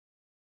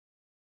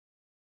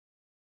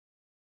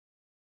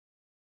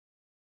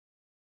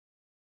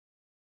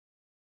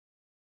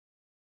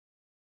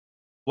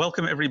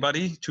Welcome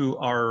everybody to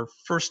our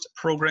first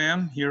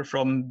program here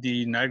from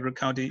the Niagara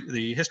County,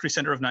 the History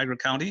Center of Niagara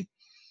County,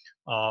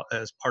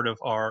 as part of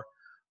our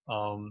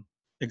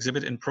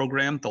exhibit and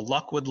program, The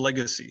Lockwood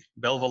Legacy,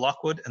 Belva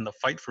Lockwood and the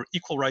Fight for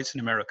Equal Rights in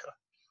America.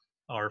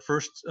 Our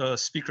first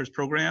speaker's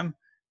program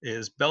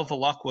is Belva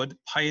Lockwood,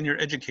 Pioneer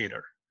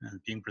Educator,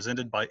 being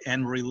presented by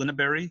Anne-Marie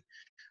Linneberry,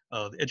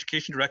 the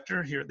Education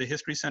Director here at the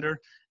History Center,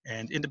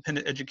 and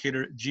Independent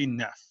Educator Jean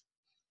Neff.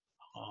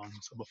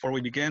 So before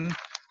we begin,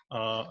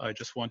 I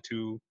just want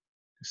to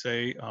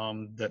say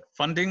that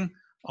funding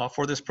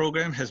for this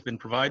program has been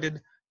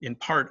provided in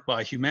part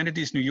by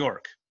Humanities New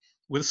York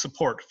with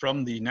support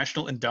from the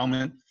National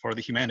Endowment for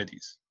the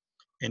Humanities.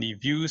 Any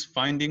views,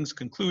 findings,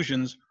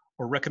 conclusions,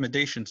 or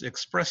recommendations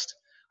expressed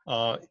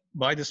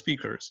by the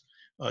speakers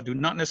do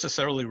not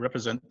necessarily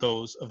represent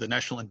those of the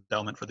National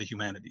Endowment for the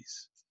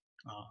Humanities.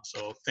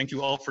 So thank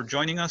you all for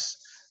joining us,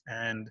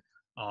 and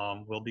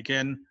we'll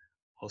begin.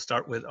 We'll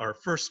start with our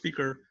first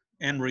speaker,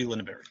 Anne-Marie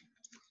Linneberry.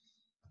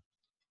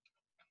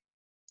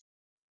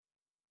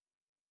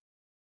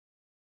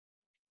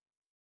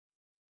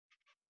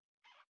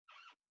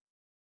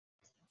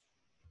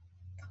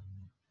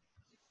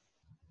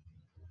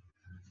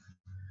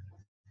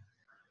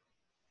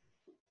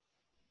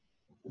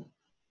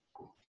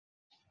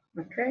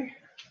 Okay,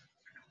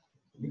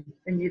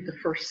 I need the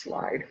first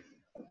slide.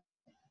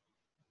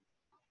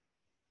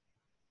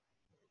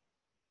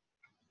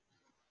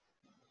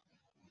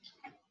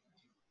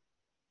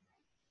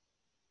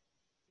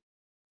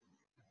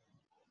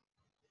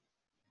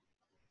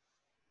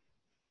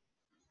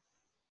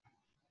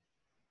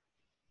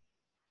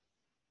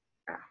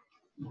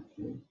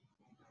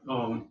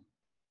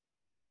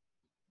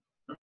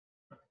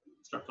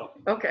 Start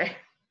talking. Okay,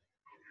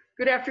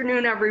 good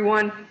afternoon,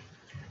 everyone.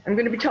 I'm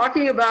going to be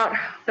talking about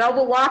Belva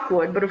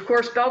Lockwood, but of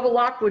course, Belva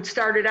Lockwood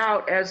started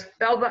out as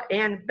Belva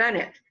Ann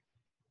Bennett.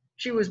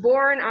 She was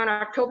born on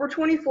October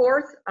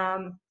 24th,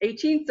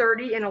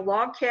 1830 in a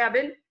log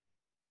cabin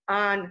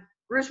on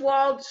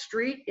Griswold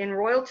Street in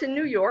Royalton,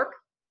 New York.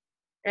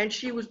 And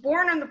she was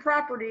born on the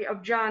property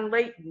of John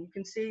Layton. You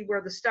can see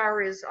where the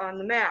star is on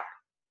the map.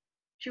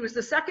 She was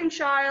the second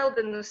child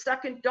and the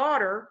second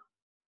daughter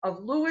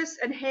of Louis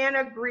and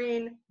Hannah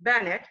Green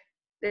Bennett.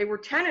 They were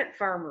tenant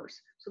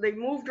farmers, so they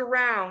moved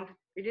around.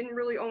 They didn't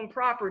really own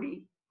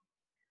property.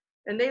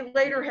 And they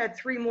later had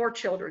 3 more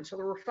children, so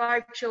there were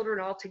 5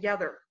 children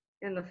altogether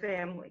in the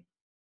family.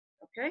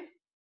 Okay?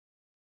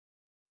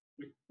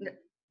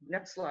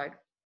 Next slide.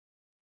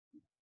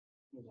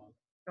 Hold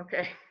on.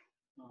 Okay.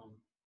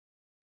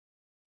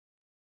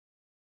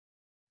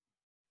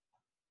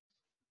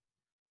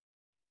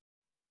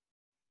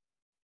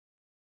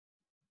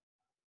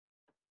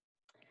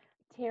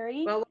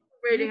 Terry? Well,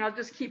 waiting, I'll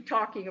just keep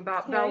talking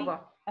about Terry? Belva.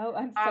 Oh,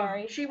 I'm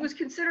sorry. She was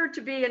considered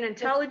to be an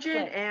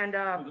intelligent and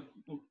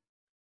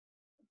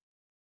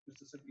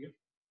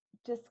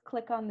Just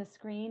click on the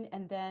screen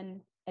and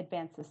then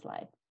advance the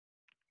slide.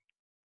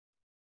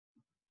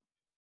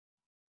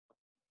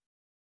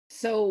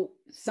 So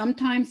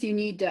sometimes you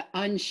need to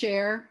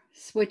unshare,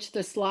 switch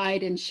the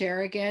slide and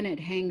share again. It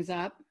hangs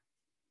up.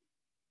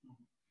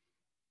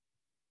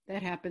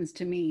 That happens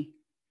to me.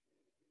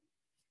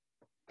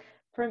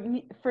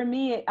 For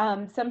me,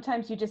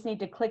 sometimes you just need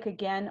to click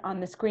again on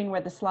the screen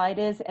where the slide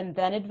is and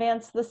then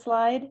advance the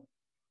slide.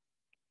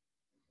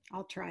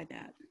 I'll try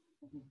that.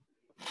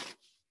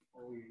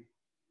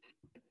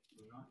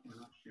 We're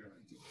not sharing.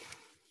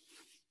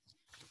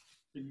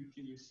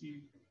 Can you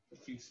see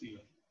what you see?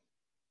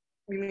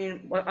 you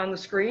mean what, on the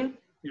screen?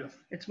 Yes.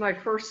 It's my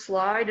first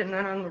slide, and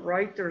then on the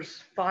right,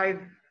 there's 5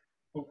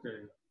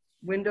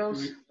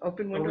 windows,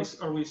 open windows.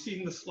 Are we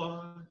seeing the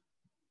slide?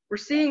 We're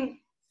seeing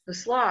the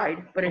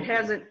slide, but it Okay.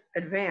 hasn't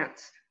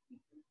advanced.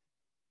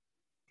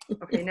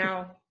 Okay,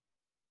 now.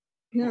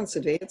 Yeah, it's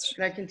advanced.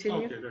 Can I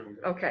continue? Okay, there we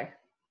go. Okay.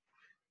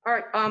 All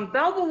right,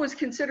 Belva was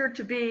considered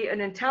to be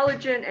an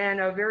intelligent and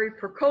a very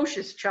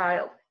precocious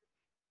child.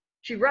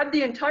 She read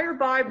the entire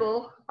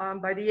Bible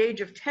by the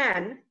age of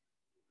 10,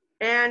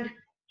 and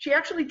she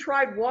actually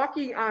tried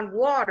walking on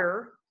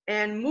water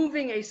and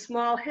moving a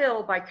small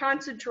hill by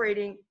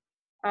concentrating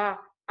on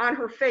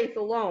her faith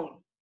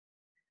alone.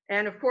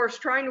 And of course,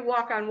 trying to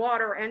walk on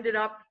water ended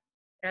up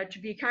to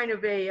be kind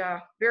of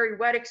a very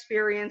wet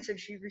experience, and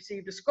she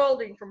received a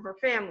scolding from her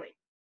family.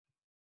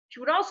 She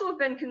would also have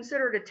been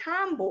considered a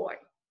tomboy,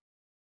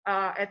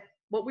 at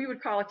what we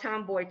would call a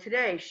tomboy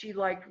today. She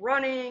liked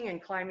running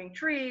and climbing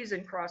trees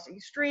and crossing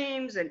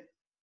streams, and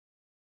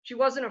she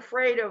wasn't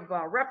afraid of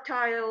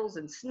reptiles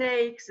and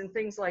snakes and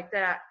things like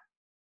that.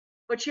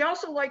 But she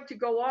also liked to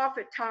go off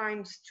at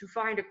times to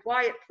find a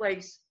quiet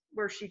place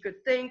where she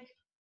could think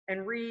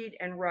and read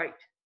and write.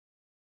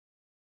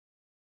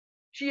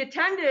 She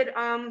attended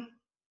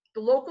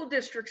the local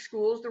district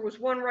schools. There was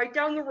one right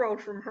down the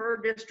road from her,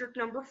 district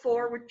number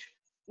 4, which,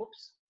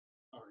 whoops,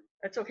 Sorry.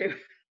 that's okay.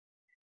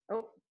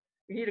 Oh,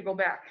 we need to go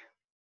back.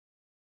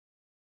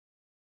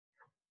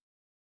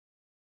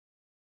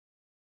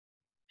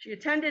 She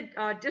attended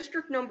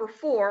district number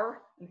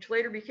 4, which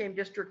later became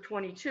district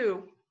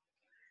 22.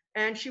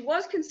 And she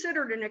was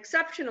considered an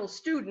exceptional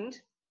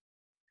student.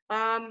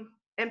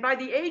 And by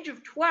the age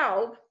of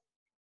 12,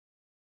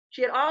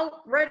 she had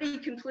already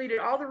completed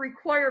all the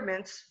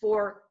requirements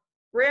for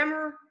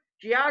grammar,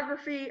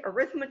 geography,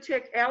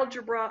 arithmetic,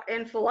 algebra,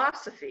 and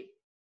philosophy.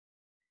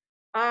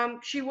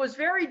 She was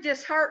very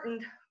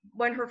disheartened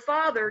when her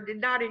father did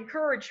not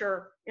encourage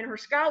her in her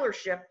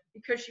scholarship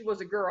because she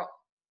was a girl.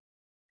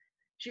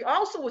 She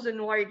also was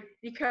annoyed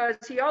because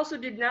he also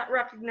did not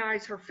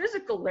recognize her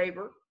physical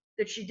labor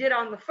that she did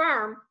on the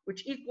farm,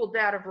 which equaled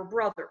that of her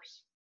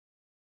brothers.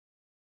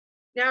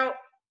 Now,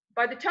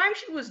 by the time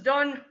she was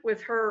done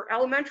with her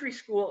elementary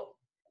school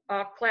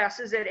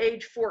classes at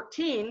age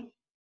 14,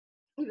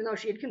 even though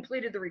she had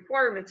completed the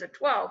requirements at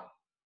 12,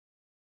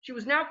 she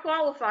was now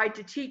qualified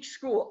to teach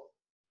school.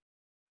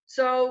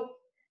 So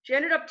she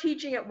ended up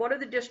teaching at one of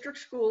the district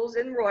schools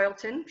in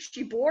Royalton.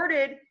 She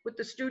boarded with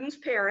the students'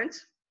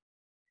 parents,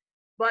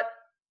 but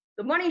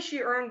the money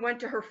she earned went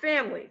to her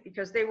family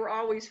because they were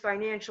always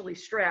financially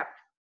strapped.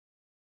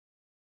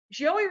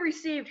 She only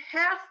received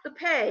half the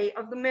pay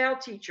of the male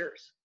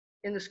teachers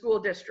in the school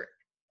district.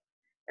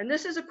 And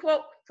this is a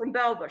quote from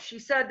Belva. She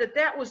said that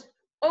that was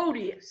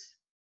odious,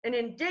 an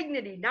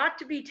indignity not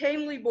to be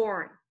tamely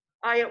borne.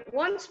 I at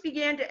once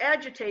began to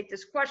agitate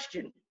this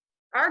question,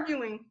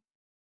 arguing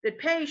that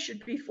pay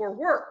should be for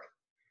work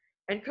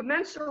and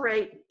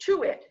commensurate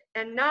to it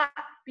and not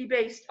be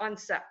based on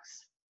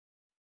sex.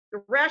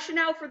 The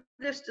rationale for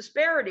this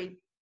disparity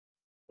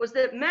was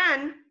that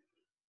men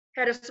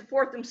had to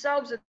support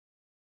themselves and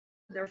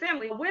their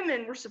family.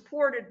 Women were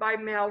supported by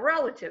male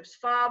relatives,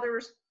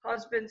 fathers,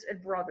 husbands,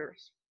 and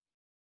brothers.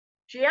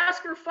 She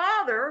asked her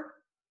father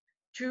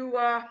to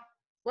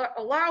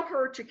allow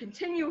her to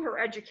continue her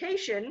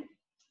education,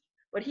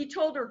 but he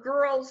told her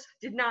girls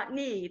did not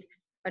need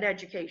an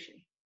education.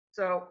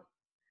 So,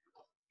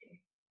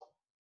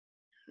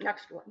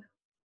 next one.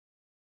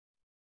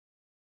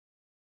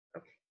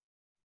 Okay.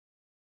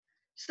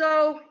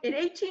 So in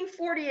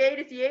 1848,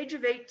 at the age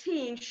of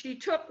 18, she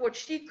took what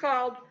she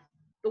called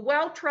the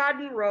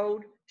well-trodden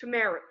road to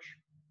marriage.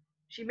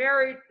 She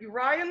married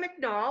Uriah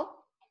McNall.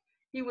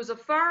 He was a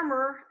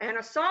farmer and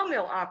a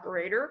sawmill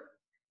operator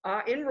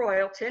in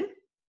Royalton.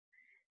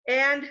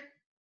 And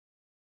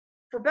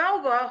for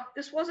Belva,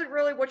 this wasn't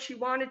really what she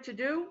wanted to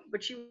do,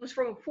 but she was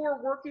from a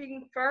poor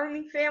working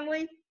farming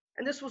family,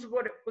 and this was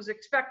what was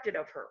expected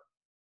of her.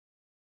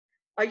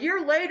 A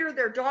year later,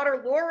 their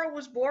daughter Laura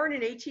was born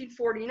in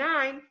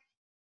 1849,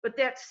 but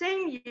that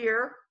same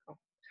year, I'm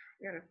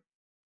gonna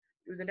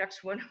do the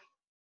next one.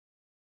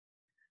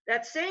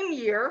 That same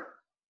year,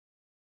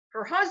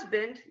 her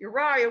husband,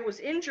 Uriah, was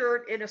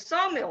injured in a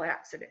sawmill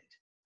accident.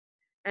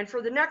 And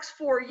for the next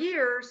 4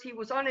 years, he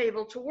was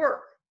unable to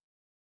work.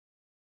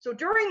 So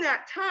during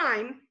that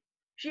time,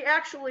 she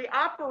actually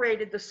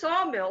operated the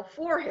sawmill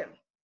for him.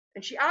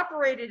 And she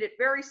operated it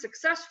very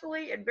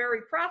successfully and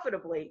very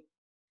profitably.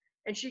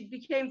 And she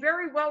became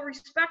very well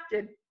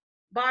respected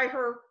by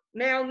her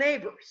male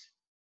neighbors.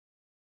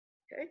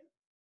 Okay.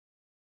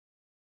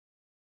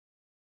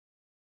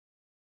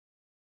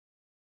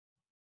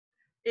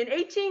 In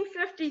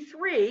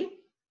 1853,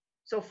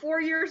 so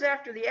 4 years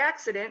after the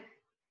accident,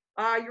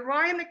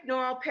 Uriah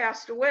McNall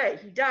passed away.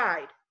 He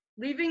died,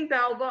 leaving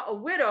Belva a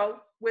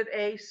widow with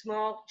a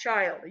small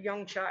child, a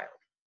young child.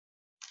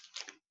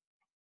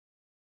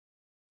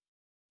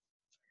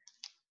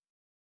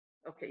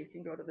 Okay, you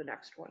can go to the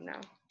next one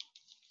now.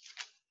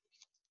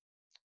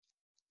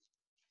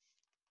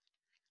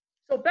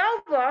 So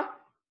Belva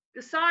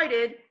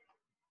decided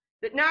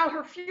that now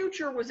her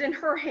future was in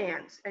her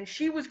hands and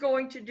she was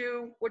going to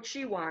do what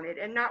she wanted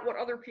and not what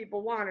other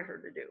people wanted her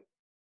to do.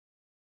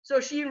 So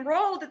she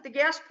enrolled at the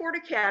Gasport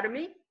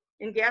Academy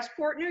in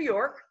Gasport, New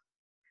York,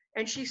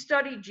 and she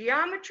studied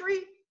geometry,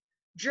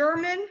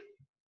 German,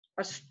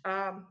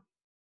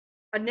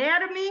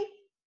 anatomy,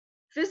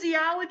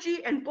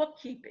 physiology, and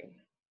bookkeeping.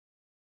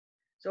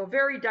 So a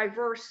very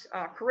diverse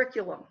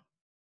curriculum.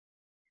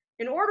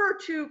 In order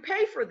to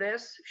pay for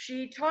this,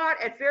 she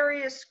taught at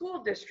various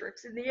school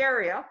districts in the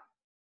area.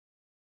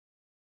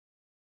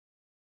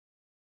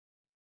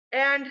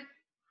 And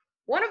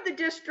one of the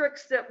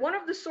districts that one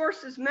of the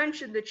sources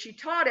mentioned that she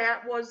taught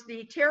at was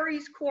the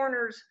Terry's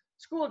Corners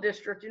School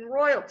District in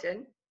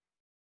Royalton.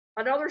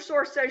 Another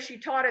source says she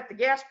taught at the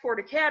Gasport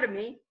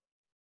Academy,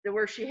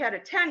 where she had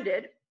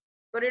attended.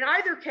 But in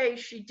either case,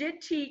 she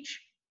did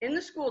teach in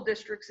the school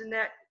districts in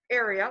that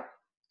area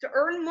to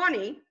earn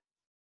money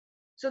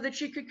so that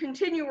she could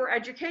continue her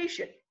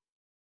education.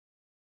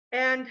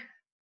 And,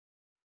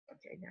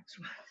 okay, next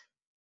one.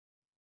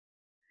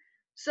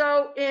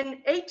 So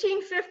in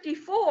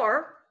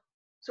 1854,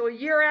 so a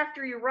year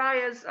after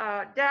Uriah's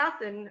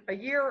death and a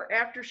year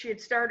after she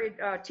had started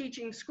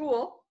teaching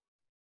school,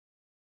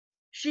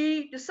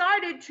 she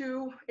decided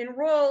to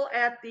enroll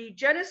at the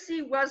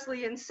Genesee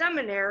Wesleyan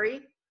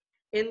Seminary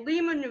in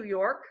Lima, New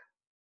York.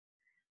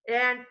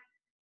 And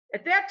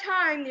at that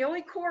time, the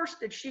only course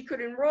that she could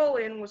enroll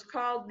in was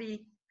called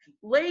the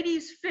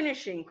Ladies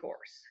Finishing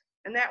Course.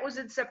 And that was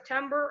in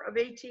September of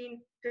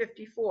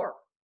 1854.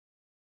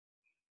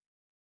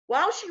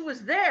 While she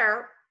was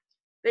there,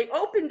 they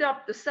opened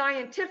up the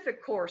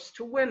scientific course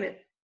to women.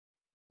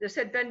 This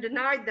had been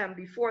denied them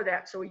before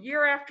that. So a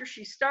year after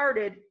she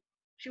started,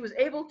 she was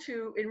able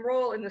to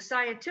enroll in the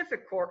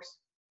scientific course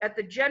at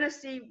the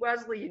Genesee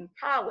Wesleyan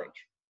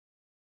College.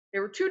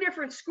 There were two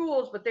different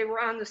schools, but they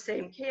were on the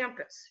same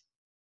campus.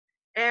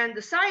 And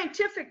the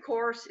scientific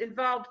course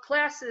involved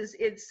classes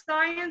in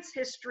science,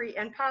 history,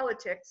 and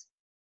politics,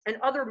 and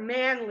other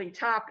manly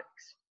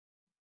topics.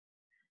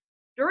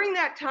 During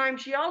that time,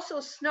 she also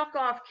snuck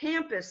off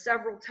campus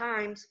several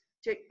times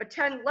to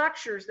attend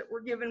lectures that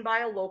were given by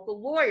a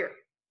local lawyer.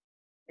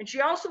 And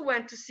she also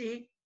went to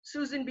see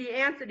Susan B.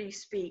 Anthony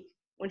speak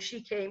when she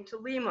came to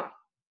Lima.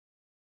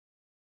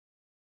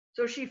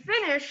 So she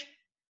finished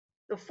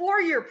the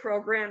four-year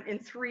program in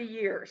 3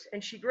 years,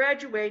 and she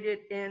graduated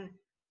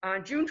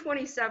on June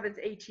 27th,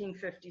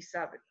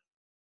 1857.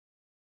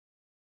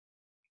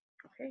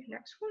 Okay,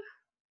 next one.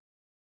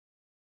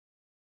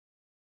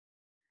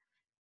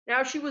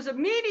 Now, she was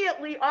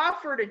immediately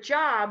offered a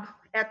job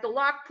at the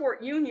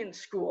Lockport Union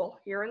School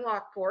here in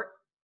Lockport,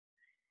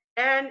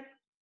 and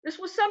this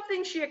was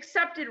something she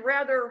accepted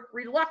rather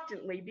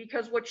reluctantly,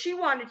 because what she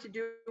wanted to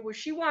do was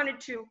she wanted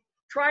to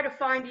try to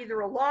find either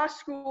a law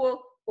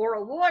school or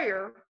a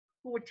lawyer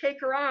who would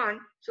take her on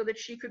so that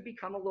she could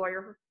become a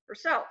lawyer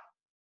herself.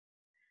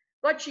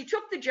 But she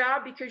took the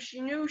job because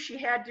she knew she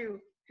had to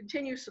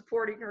continue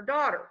supporting her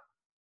daughter.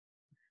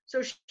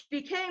 So she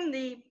became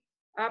the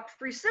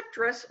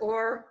preceptress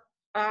or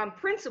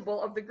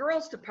principal of the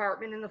girls'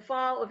 department in the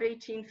fall of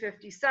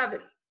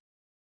 1857.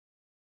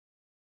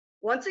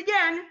 Once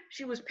again,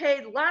 she was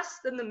paid less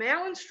than the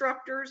male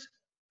instructors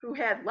who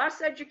had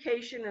less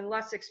education and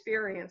less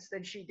experience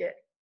than she did.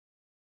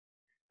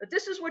 But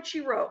this is what she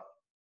wrote.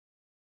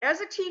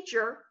 As a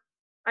teacher,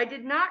 I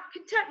did not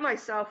content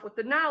myself with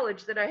the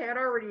knowledge that I had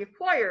already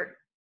acquired,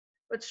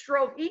 but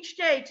strove each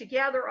day to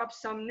gather up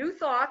some new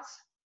thoughts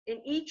in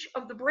each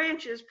of the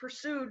branches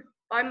pursued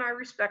by my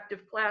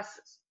respective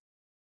classes.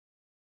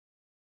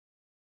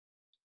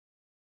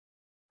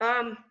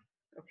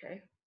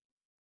 Okay.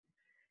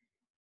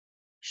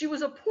 She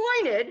was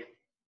appointed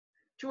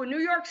to a New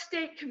York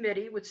State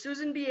committee with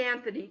Susan B.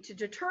 Anthony to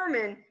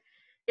determine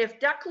if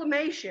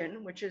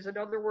declamation, which is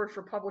another word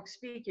for public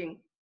speaking,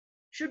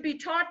 should be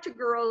taught to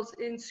girls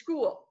in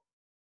school.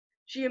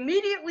 She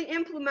immediately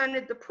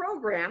implemented the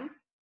program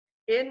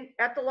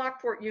at the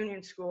Lockport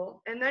Union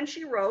School, and then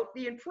she wrote,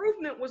 the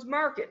improvement was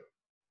marked,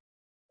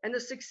 and the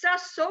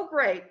success so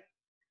great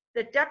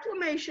that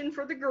declamation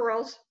for the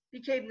girls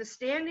became the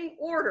standing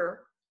order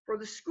for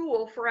the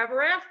school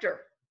forever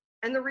after,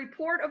 and the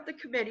report of the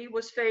committee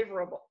was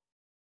favorable.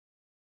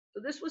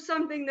 So this was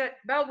something that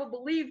Belva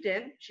believed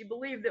in. She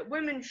believed that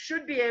women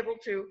should be able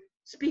to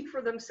speak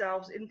for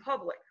themselves in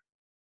public.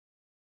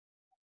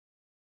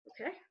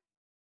 Okay.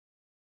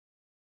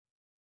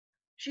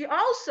 She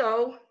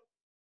also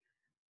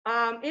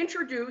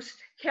introduced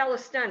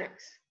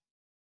calisthenics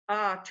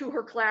to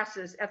her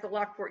classes at the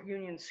Lockport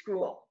Union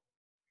School.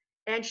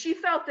 And she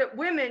felt that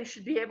women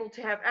should be able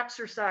to have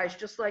exercise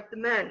just like the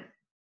men.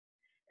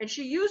 And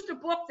she used a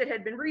book that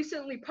had been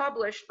recently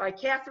published by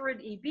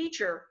Catherine E.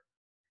 Beecher,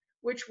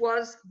 which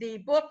was the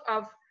book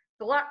of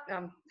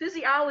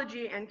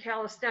Physiology and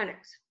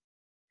Calisthenics.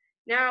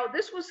 Now,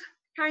 this was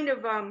kind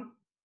of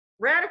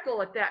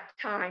radical at that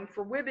time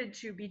for women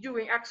to be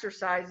doing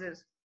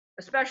exercises,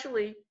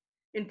 especially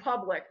in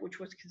public,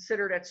 which was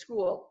considered at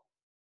school.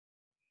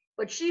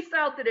 But she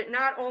felt that it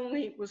not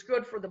only was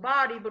good for the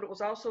body, but it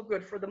was also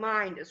good for the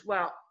mind as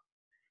well.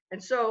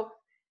 And so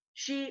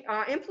she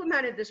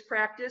implemented this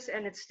practice,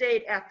 and it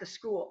stayed at the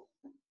school.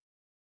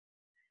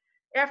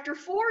 After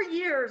 4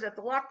 years at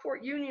the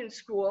Lockport Union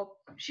School,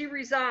 she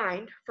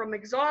resigned from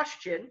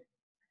exhaustion,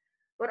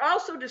 but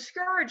also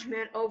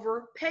discouragement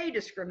over pay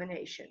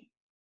discrimination.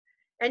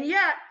 And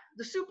yet,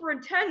 the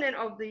superintendent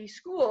of the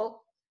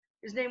school,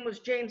 his name was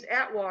James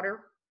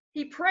Atwater,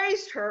 he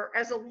praised her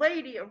as a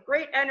lady of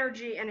great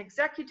energy and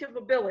executive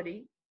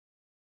ability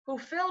who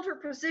filled her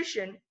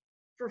position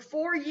for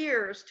 4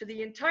 years to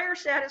the entire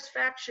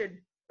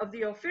satisfaction of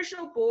the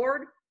official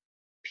board,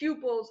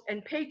 pupils,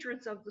 and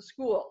patrons of the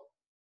school.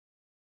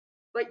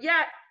 But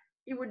yet,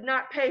 he would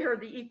not pay her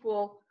the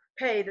equal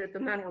pay that the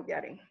men were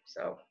getting.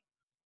 So,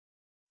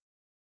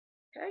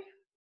 okay.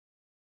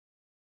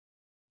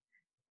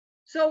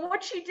 So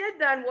what she did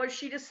then was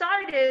she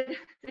decided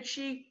that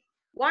she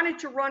wanted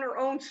to run her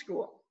own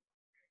school.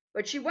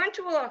 But she went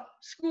to a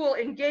school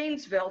in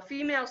Gainesville,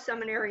 female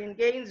seminary in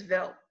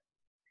Gainesville.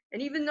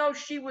 And even though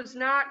she was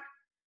not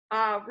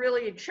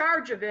really in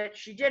charge of it,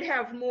 she did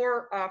have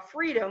more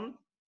freedom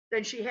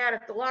than she had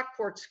at the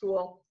Lockport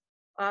School.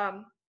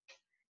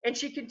 And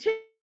she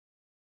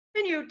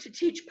continued to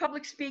teach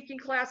public speaking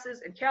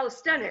classes and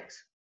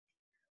calisthenics.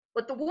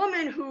 But the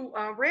woman who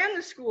ran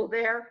the school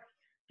there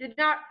did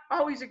not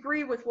always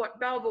agree with what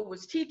Belva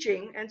was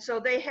teaching, and so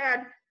they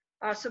had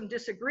some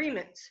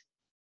disagreements.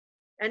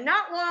 And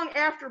not long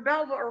after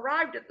Belva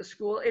arrived at the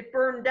school, it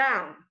burned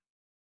down.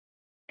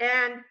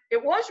 And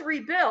it was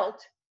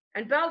rebuilt,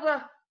 and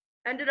Belva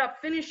ended up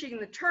finishing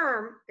the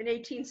term in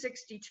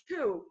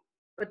 1862,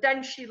 but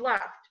then she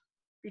left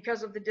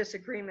because of the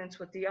disagreements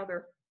with the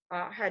other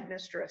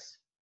headmistress.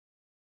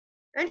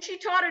 And she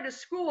taught at a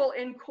school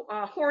in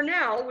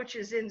Hornell, which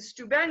is in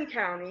Steuben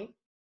County.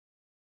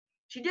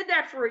 She did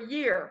that for a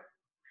year,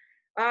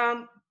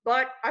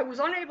 but I was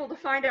unable to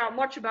find out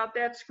much about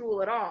that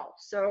school at all.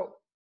 So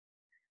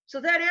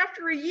that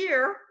after a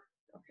year,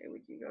 okay, we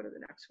can go to the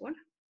next one.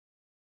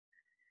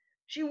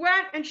 She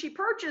went and she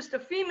purchased a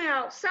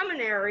female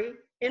seminary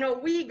in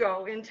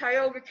Owego in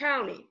Tioga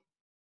County.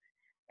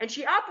 And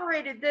she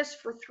operated this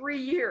for 3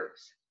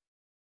 years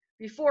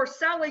before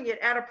selling it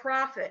at a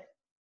profit.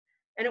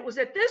 And it was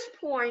at this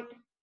point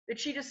that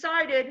she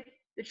decided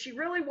that she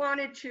really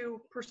wanted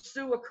to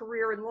pursue a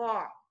career in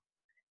law.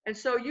 And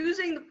so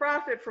using the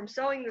profit from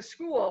selling the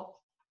school,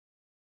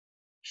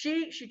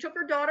 she took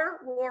her daughter,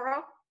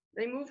 Laura,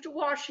 they moved to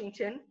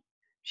Washington.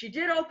 She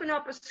did open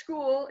up a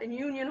school in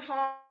Union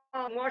Hall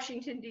in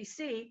Washington,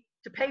 D.C.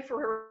 to pay for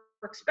her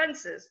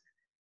expenses.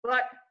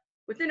 But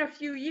within a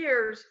few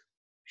years,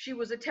 she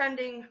was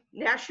attending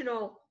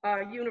National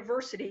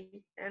University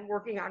and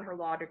working on her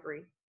law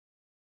degree.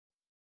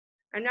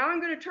 And now I'm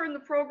going to turn the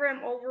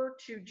program over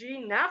to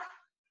Jean Neff.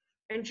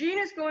 And Jean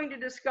is going to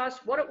discuss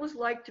what it was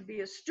like to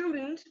be a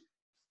student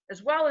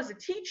as well as a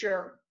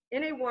teacher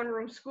in a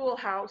one-room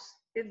schoolhouse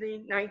in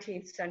the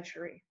 19th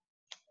century.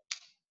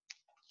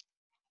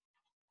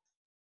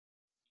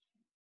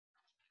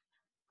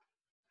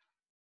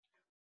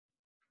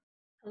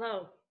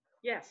 Hello,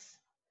 yes.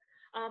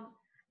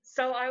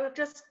 So I will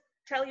just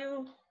tell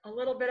you a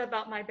little bit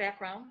about my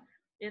background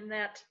in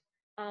that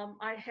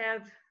I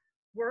have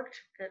worked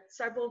at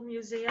several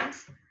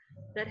museums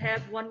that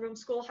have one-room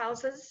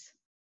schoolhouses.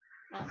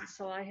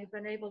 So I have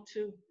been able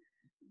to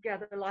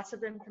gather lots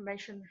of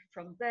information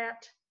from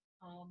that,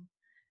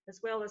 as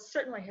well as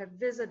certainly have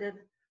visited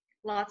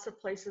lots of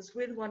places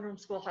with one-room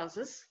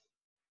schoolhouses.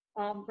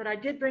 But I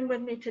did bring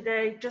with me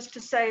today just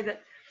to say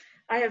that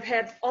I have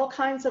had all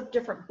kinds of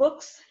different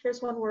books.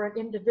 Here's one where an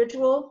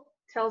individual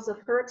tells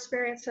of her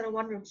experience in a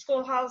one-room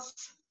schoolhouse.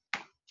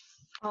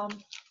 And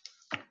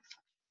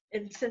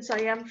since I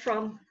am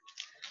from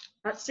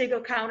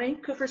Otsego County,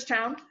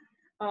 Cooperstown,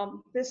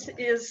 this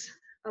is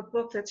a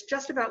book that's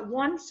just about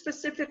one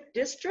specific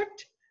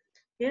district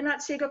in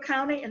Otsego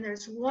County, and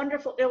there's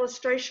wonderful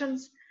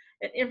illustrations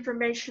and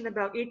information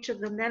about each of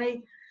the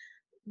many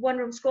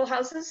one-room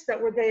schoolhouses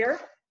that were there.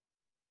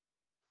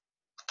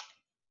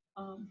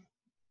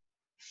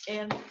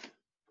 And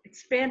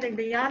expanding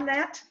beyond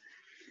that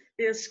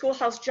is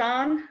Schoolhouse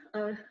John,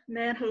 a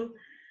man who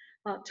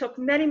took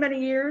many, many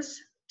years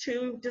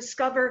to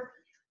discover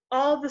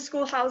all the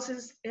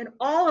schoolhouses in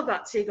all of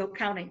Otsego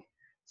County.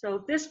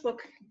 So this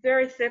book,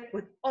 very thick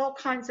with all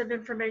kinds of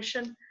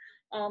information,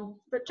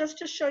 but just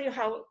to show you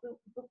how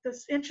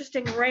this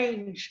interesting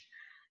range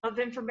of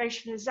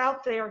information is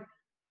out there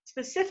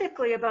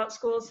specifically about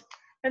schools.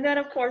 And then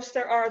of course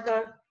there are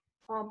the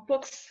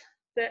books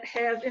that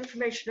have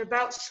information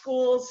about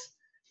schools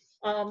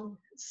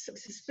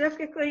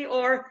specifically,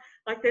 or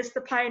like this,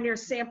 the Pioneer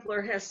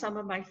Sampler has some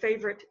of my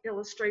favorite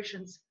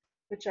illustrations,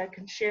 which I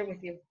can share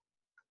with you.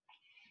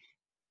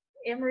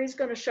 Anne-Marie's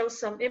going to show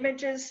some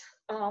images.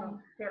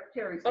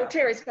 Terry's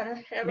going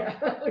to have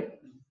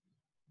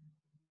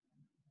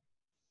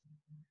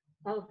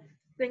of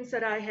things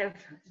that I have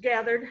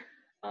gathered.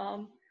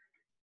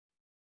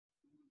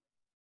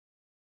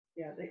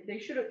 Yeah, they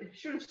should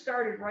have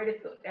started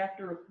right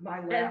after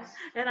my last.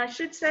 And I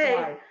should say,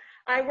 slide.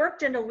 I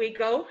worked in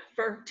Owego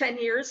for 10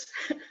 years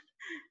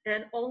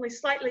and only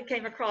slightly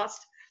came across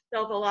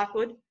Belva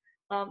Lockwood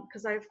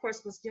because I, of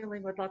course, was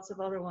dealing with lots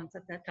of other ones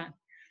at that time.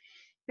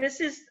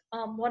 This is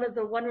one of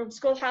the one-room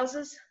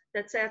schoolhouses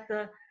that's at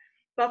the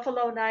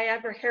Buffalo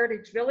Niagara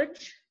Heritage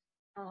Village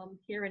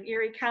here in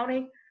Erie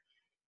County.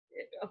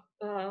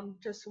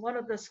 Just one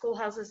of the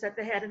schoolhouses that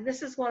they had. And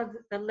this is one of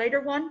the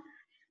later one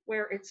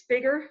where it's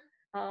bigger,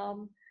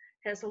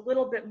 has a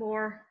little bit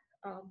more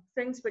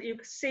things, but you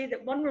can see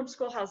that one-room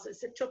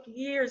schoolhouses, it took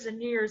years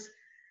and years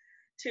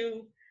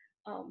to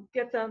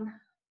get them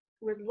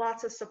with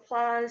lots of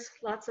supplies,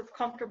 lots of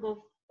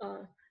comfortable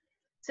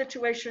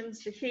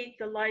situations, the heat,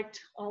 the light,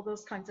 all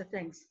those kinds of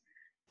things.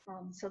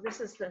 So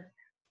this is the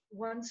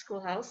one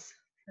schoolhouse.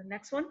 The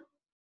next one.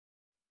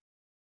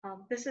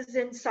 This is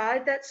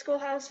inside that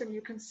schoolhouse, and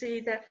you can see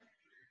that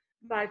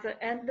by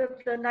the end of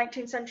the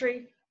 19th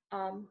century,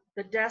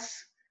 the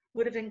desks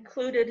would have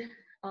included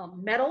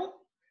metal,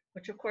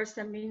 which of course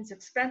then means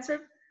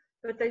expensive,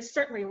 but they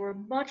certainly were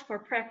much more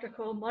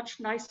practical, much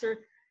nicer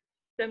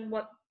than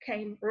what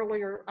came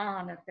earlier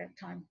on at that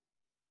time.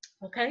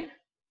 Okay.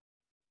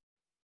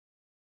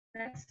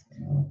 Next.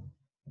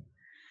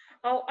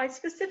 Oh, I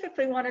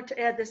specifically wanted to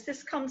add this.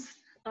 This comes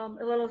a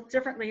little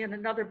differently in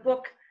another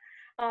book,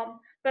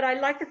 but I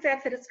like the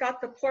fact that it's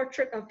got the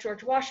portrait of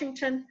George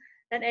Washington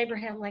and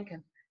Abraham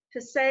Lincoln to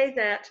say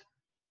that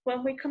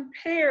when we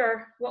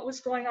compare what was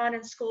going on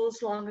in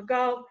schools long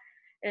ago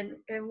and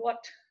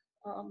what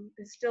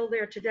is still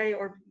there today,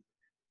 or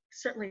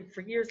certainly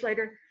for years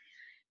later,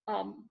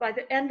 by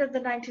the end of the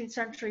 19th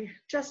century,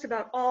 just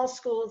about all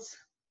schools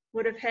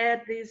would have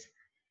had these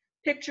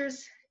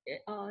pictures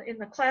in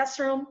the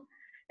classroom,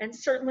 and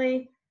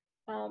certainly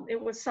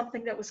it was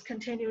something that was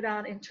continued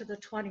on into the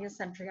 20th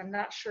century. I'm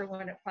not sure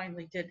when it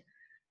finally did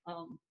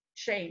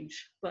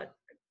change, but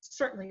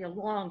certainly a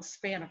long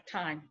span of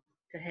time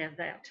to have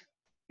that.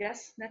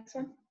 Yes, next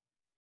one.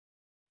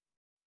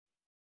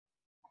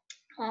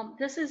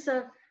 This is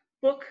a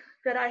book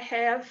that I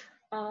have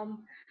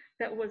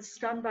that was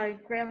done by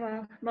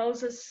Grandma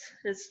Moses,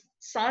 his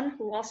son,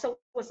 who also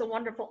was a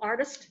wonderful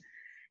artist.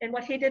 And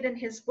what he did in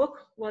his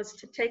book was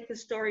to take the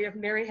story of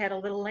Mary Had a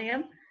Little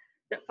Lamb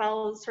that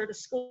follows her to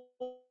school,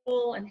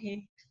 and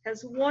he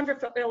has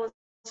wonderful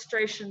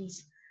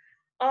illustrations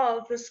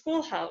of the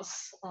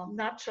schoolhouse,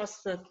 not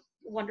just the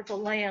wonderful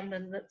lamb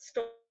and the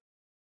story,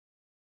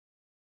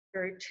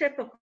 very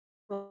typical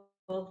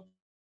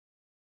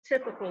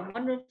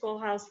one-room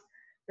schoolhouse,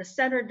 the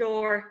center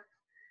door,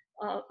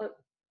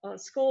 a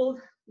school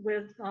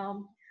with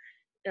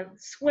a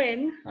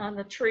swing on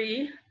the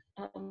tree,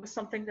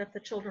 something that the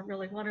children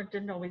really wanted,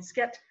 didn't always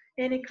get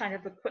any kind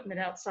of equipment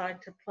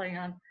outside to play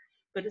on,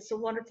 but it's a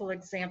wonderful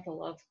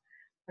example of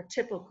a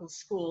typical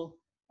school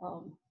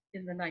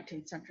in the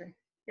 19th century.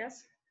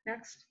 Yes,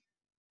 next.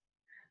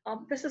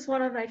 This is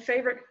one of my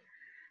favorite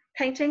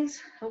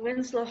paintings, a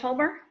Winslow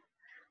Homer,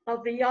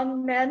 of the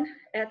young men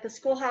at the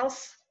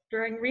schoolhouse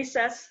during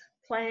recess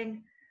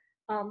playing,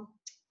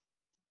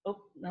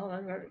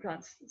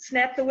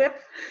 Snap the Whip,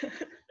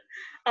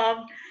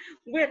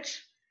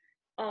 which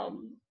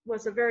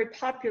was a very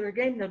popular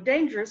game, though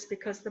dangerous,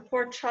 because the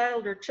poor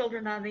child or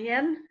children on the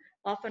end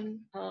often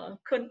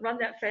couldn't run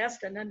that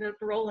fast and ended up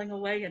rolling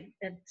away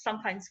and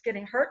sometimes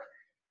getting hurt.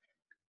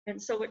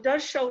 And so it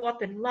does show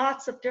up in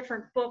lots of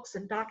different books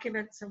and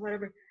documents and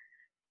whatever,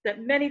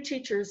 that many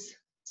teachers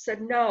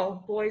said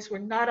no, boys were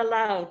not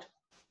allowed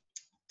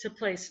to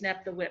play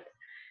Snap the Whip.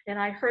 And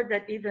I heard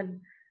that even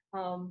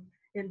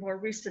in more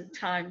recent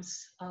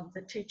times,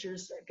 the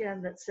teachers,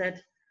 again, that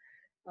said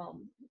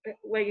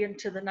way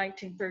into the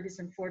 1930s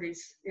and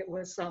 40s, it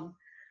was a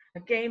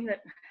game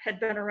that had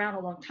been around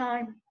a long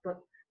time, but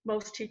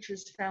most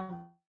teachers found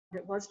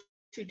it was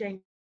too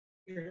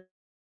dangerous,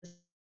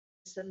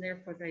 and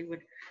therefore they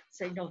would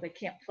say, no, they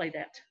can't play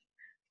that.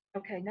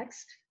 Okay,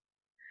 next.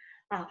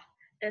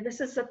 And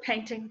this is a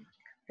painting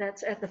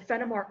that's at the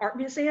Fenimore Art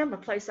Museum, a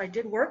place I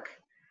did work,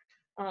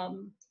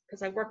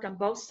 because I worked on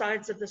both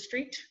sides of the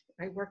street.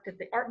 I worked at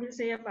the Art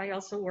Museum. I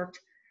also worked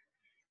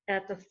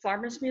at the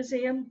Farmers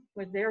Museum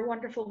with their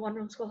wonderful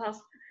one-room schoolhouse.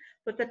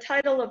 But the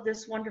title of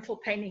this wonderful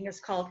painting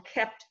is called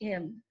Kept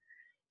In,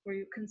 where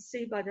you can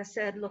see by the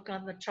sad look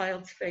on the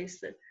child's face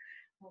that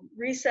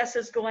recess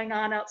is going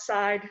on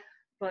outside,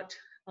 but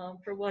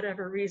for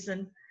whatever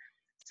reason,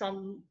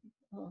 some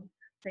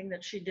thing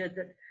that she did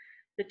that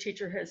the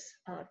teacher has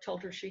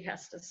told her she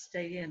has to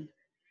stay in.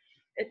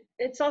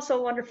 It's also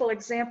a wonderful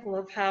example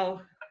of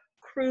how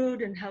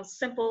crude and how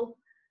simple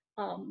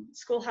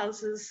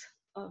schoolhouses,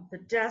 the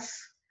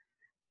desks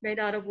made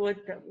out of wood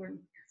that were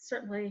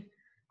certainly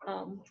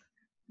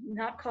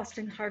not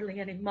costing hardly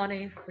any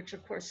money, which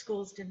of course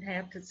schools didn't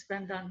have to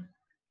spend on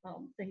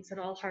things at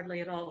all, hardly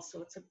at all.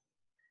 So it's a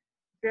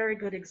very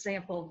good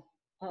example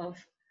of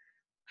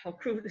how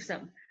crude is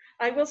them.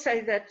 I will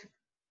say that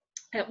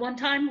at one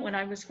time when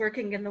I was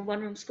working in the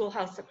one-room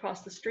schoolhouse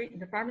across the street in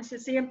the Farmers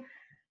Museum,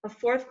 a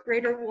fourth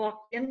grader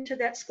walked into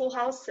that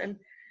schoolhouse and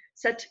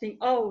said to me,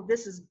 "Oh,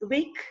 this is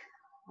bleak."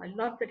 I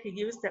love that he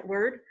used that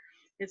word.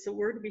 It's a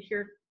word we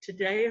hear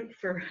today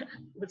for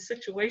the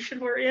situation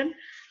we're in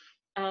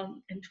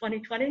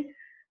 2020.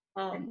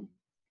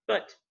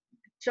 But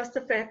just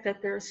the fact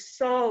that there's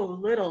so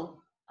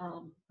little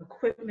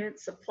equipment,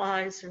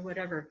 supplies, or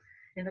whatever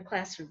in the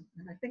classroom.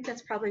 And I think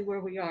that's probably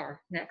where we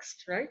are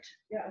next, right?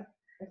 Yeah,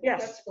 I think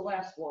Yes. that's the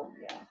last one,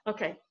 yeah.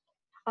 Okay.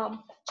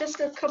 Just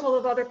a couple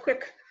of other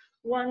quick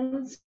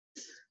ones.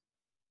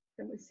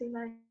 Can we see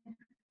my,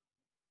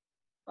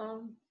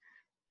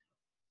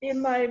 in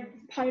my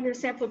Pioneer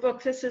Sampler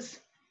book, this is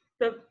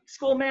the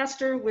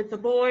schoolmaster with the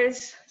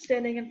boys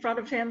standing in front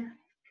of him.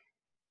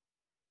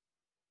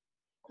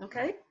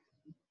 Okay.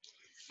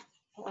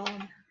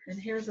 And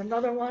here's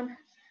another one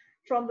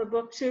from the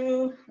book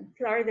too. I'm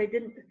sorry they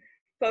didn't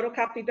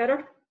photocopy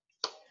better.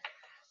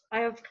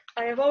 I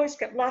have always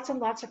kept lots and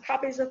lots of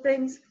copies of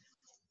things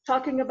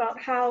talking about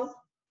how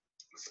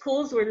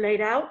schools were laid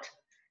out.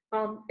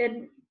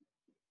 And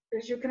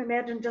as you can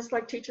imagine, just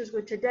like teachers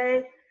would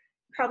today,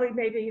 probably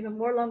maybe even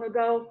more long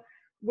ago,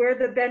 where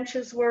the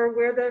benches were,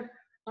 where the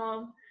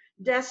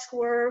desks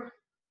were,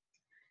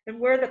 and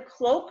where the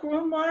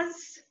cloakroom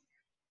was,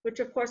 which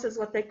of course is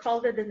what they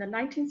called it in the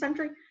 19th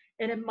century.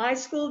 And in my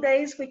school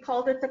days, we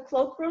called it the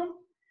cloakroom.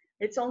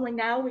 It's only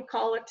now we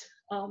call it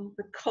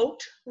the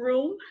coat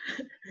room.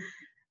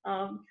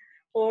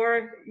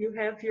 Or you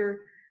have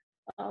your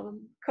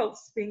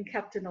coats being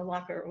kept in a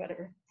locker or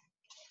whatever.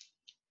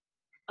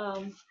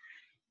 I'm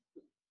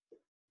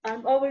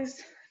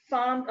always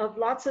fond of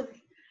lots of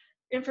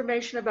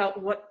information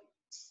about what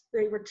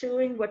they were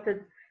doing, what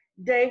the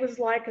day was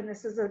like, and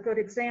this is a good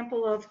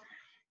example of,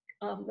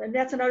 and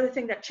that's another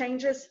thing that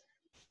changes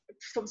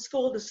from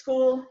school to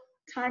school,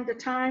 time to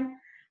time,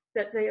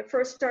 that they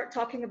first start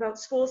talking about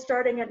school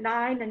starting at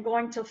 9 and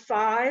going till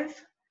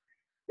 5.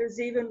 There's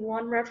even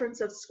one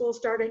reference of school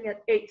starting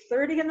at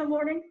 8:30 in the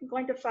morning and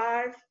going to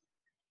 5,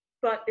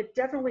 but it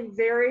definitely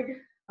varied.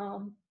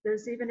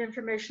 There's even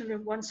information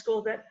in one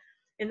school that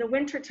in the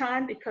winter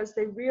time, because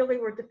they really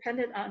were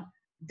dependent on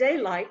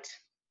daylight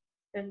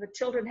and the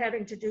children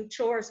having to do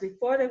chores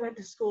before they went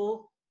to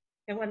school,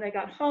 and when they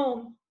got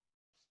home,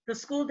 the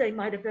school day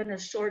might have been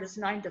as short as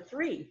 9 to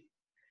 3.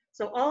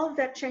 So all of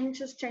that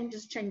changes.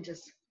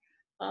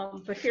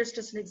 But here's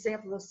just an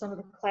example of some of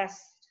the class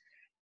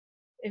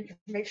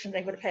information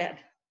they would have had.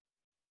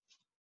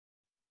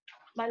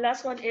 My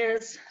last one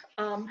is,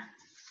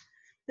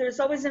 there's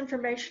always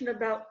information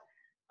about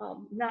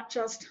not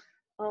just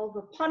all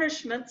the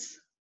punishments,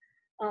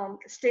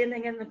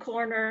 standing in the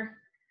corner,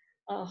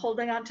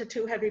 holding on to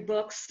 2 heavy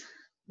books,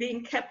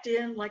 being kept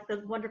in like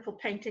the wonderful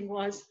painting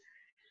was,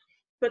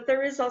 but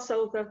there is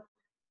also the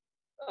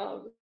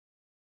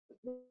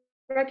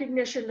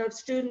recognition of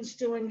students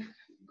doing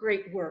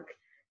great work.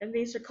 And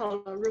these are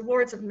called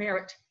rewards of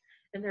merit.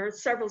 And there are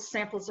several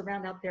samples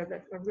around out there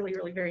that are really,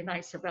 really very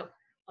nice about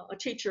a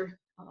teacher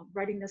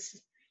writing this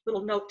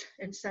little note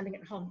and sending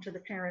it home to the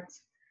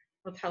parents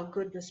of how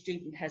good the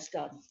student has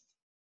done.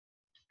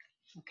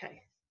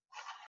 Okay.